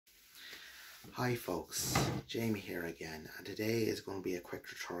Hi folks, Jamie here again, and today is going to be a quick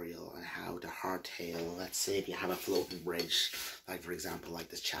tutorial on how to hardtail. Let's say if you have a floating bridge, like for example like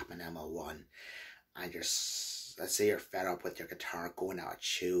this Chapman ML1, and let's say you're fed up with your guitar going out of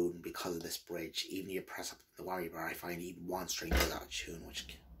tune because of this bridge. Even if you press up the whammy bar, I find even one string goes out of tune, which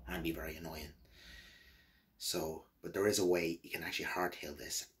can be very annoying. But there is a way you can actually hardtail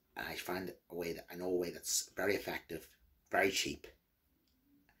this, and I know a way that's very effective, very cheap,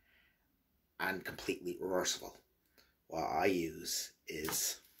 and completely reversible. What I use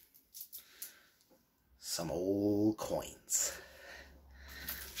is some old coins.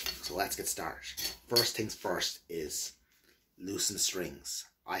 So let's get started. First things first is loosen strings.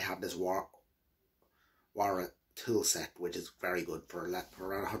 I have this Wara tool set, which is very good for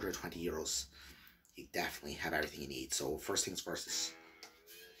around 120 euros. You definitely have everything you need. So first things first is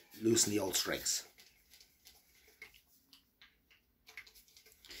loosen the old strings.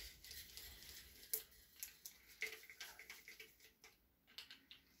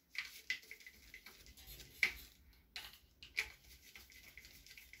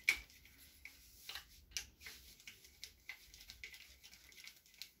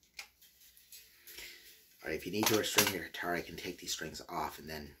 Alright, if you need to restring your guitar, I can take these strings off and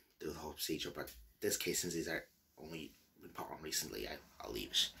then do the whole procedure. But in this case, since these are only been put on recently, I'll leave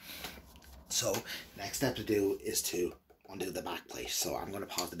it. So, next step to do is to undo the back plate. So I'm going to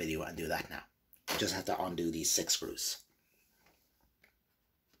pause the video and do that now. You just have to undo these 6 screws.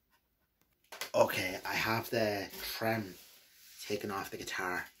 Okay, I have the trem taken off the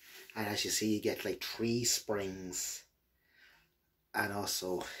guitar. And as you see, you get like 3 springs. And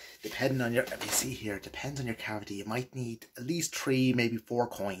also, depending on if you see here, it depends on your cavity. You might need at least 3, maybe 4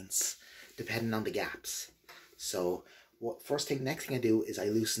 coins, depending on the gaps. So, next thing I do is I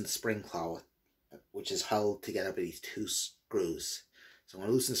loosen the spring claw, which is held together by these 2 screws. So I'm going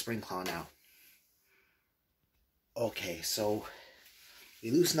to loosen the spring claw now. Okay, so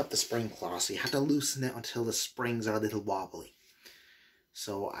you loosen up the spring claw, so you have to loosen it until the springs are a little wobbly.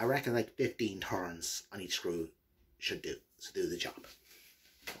 So I reckon like 15 turns on each screw should do the job.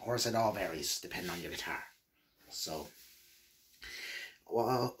 Of course, it all varies depending on your guitar. So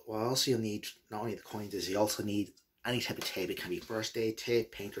what else you'll need, not only the coins, is you also need any type of tape. It can be first aid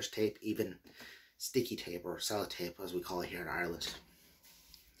tape, painter's tape, even sticky tape or sellotape as we call it here in Ireland.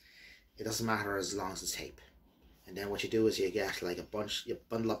 It doesn't matter as long as it's tape. And then what you do is you get like you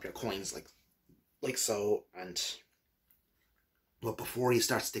bundle up your coins like so, but before you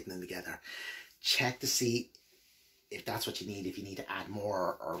start sticking them together, check to see if that's what you need, if you need to add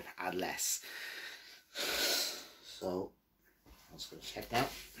more or add less. So, I'm just going to check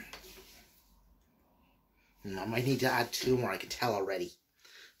that. I might need to add 2 more, I can tell already.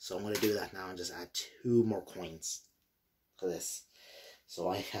 So I'm going to do that now and just add 2 more coins for this. So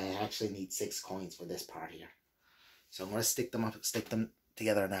I actually need 6 coins for this part here. So I'm going to stick them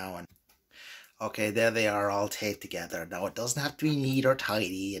together now. And okay, there they are, all taped together. Now it doesn't have to be neat or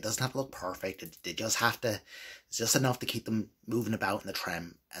tidy. It doesn't have to look perfect. They just have to. It's just enough to keep them moving about in the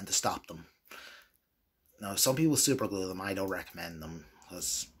trem and to stop them. Now some people super glue them. I don't recommend them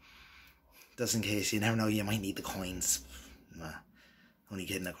because just in case, you never know, you might need the coins. Only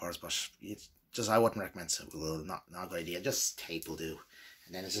kidding, of course, but I wouldn't recommend super glue. Not a good idea. Just tape will do.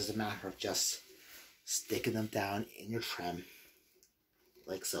 And then it's just a matter of just sticking them down in your trem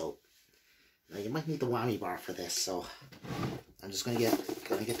like so. Now you might need the whammy bar for this, so I'm just gonna get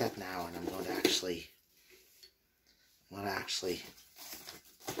that now, and I'm going to actually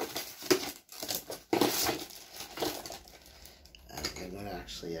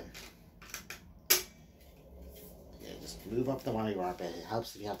just move up the whammy bar a bit. It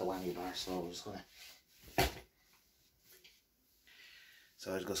helps if you have the whammy bar, so I'm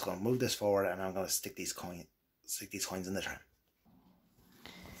just gonna move this forward, and I'm gonna stick these coins in the trem.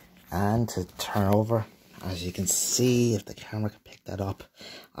 And to turn over, as you can see, if the camera can pick that up,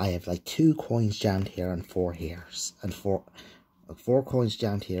 I have like 2 coins jammed here and 4 here, and 4 coins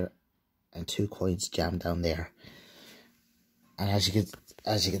jammed here and 2 coins jammed down there. And as you can,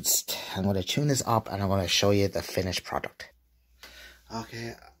 I'm going to tune this up and I'm going to show you the finished product.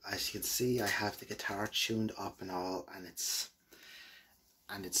 Okay, as you can see, I have the guitar tuned up and all, and it's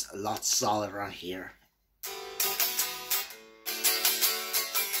a lot solider on here.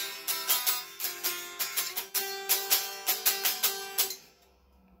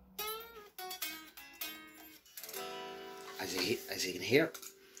 As you can hear,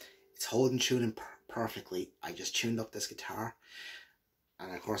 it's holding tuning perfectly. I just tuned up this guitar,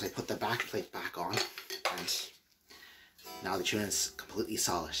 and of course I put the back plate back on, and now the tuning is completely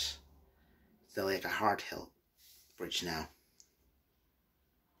solid. Still like a hardtail bridge now.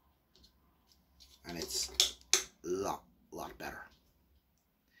 and it's a lot better.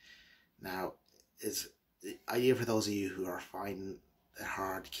 Now, is the idea for those of you who are finding it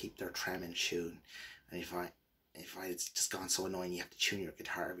hard to keep their trem in tune, and you find it's just gone so annoying you have to tune your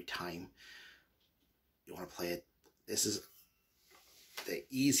guitar every time you want to play it. This is the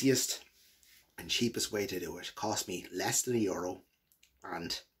easiest and cheapest way to do it. It cost me less than €1,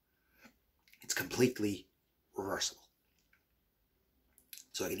 and it's completely reversible.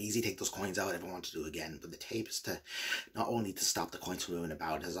 So I can easily take those coins out if I want to do it again. But the tape is to not only to stop the coins from moving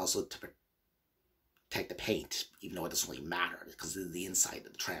about, it's also to protect the paint, even though it doesn't really matter because it's the inside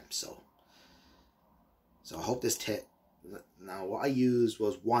of the trem. So I hope this tip. Now what I used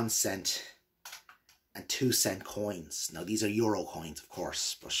was 1 cent and 2 cent coins. Now these are Euro coins, of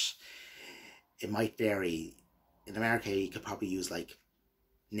course, but it might vary. In America, you could probably use like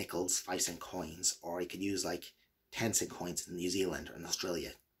nickels, 5-cent coins, or you could use like 10-cent coins in New Zealand or in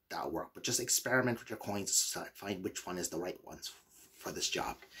Australia. That'll work. But just experiment with your coins to find which one is the right ones for this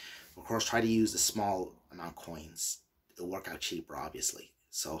job. Of course, try to use the small amount of coins. It'll work out cheaper, obviously.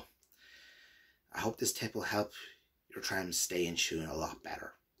 So I hope this tip will help your trems stay in tune a lot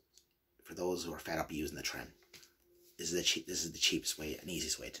better. For those who are fed up using the trem, this is the cheapest way and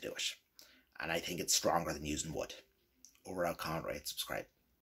easiest way to do it. And I think it's stronger than using wood. Over out, comment, rate, subscribe.